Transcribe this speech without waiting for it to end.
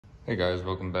Hey guys,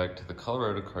 welcome back to the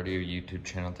Colorado Cardio YouTube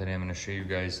channel. Today I'm going to show you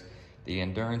guys the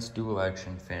Endurance Dual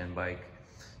Action Fan Bike.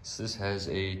 So this has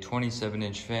a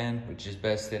 27-inch fan, which is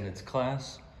best in its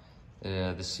class.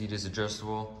 The seat is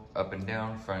adjustable up and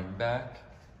down, front and back.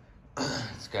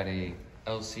 It's got a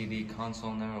LCD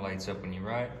console now, lights up when you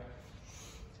ride.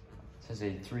 It has a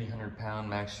 300-pound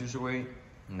max user weight,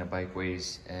 and the bike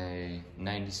weighs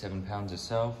 97 pounds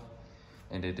itself.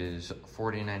 And it is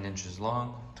 49 inches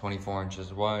long, 24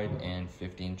 inches wide, and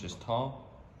 50 inches tall.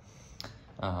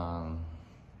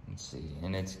 Let's see,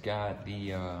 and it's got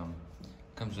the,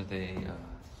 comes with a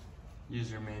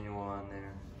user manual on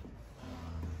there.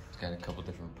 It's got a couple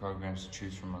different programs to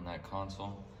choose from on that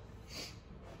console.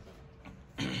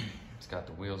 It's got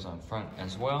the wheels on front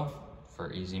as well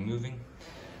for easy moving.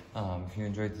 If you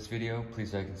enjoyed this video,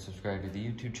 please like and subscribe to the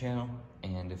YouTube channel.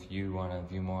 And if you want to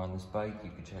view more on this bike, you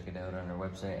can check it out on our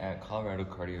website at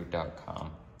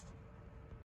coloradocardio.com.